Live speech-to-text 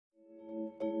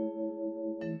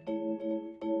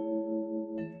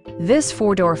This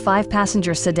four-door,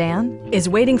 five-passenger sedan is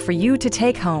waiting for you to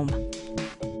take home.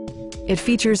 It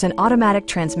features an automatic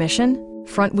transmission,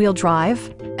 front-wheel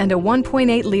drive, and a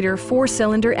 1.8-liter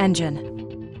four-cylinder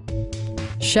engine.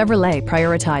 Chevrolet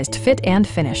prioritized fit and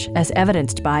finish as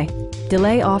evidenced by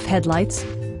delay-off headlights,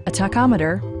 a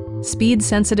tachometer,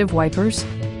 speed-sensitive wipers,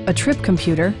 a trip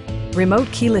computer,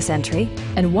 remote keyless entry,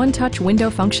 and one-touch window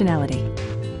functionality.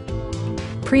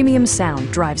 Premium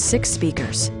sound drives 6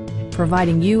 speakers,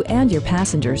 providing you and your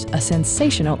passengers a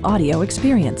sensational audio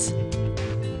experience.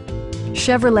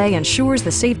 Chevrolet ensures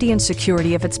the safety and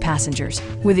security of its passengers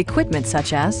with equipment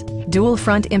such as dual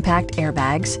front impact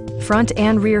airbags, front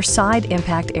and rear side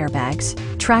impact airbags,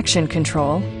 traction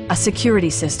control, a security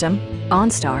system,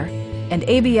 OnStar, and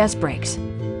ABS brakes.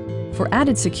 For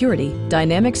added security,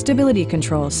 dynamic stability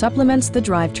control supplements the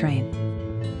drivetrain.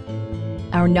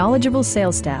 Our knowledgeable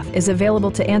sales staff is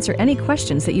available to answer any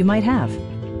questions that you might have.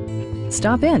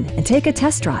 Stop in and take a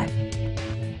test drive.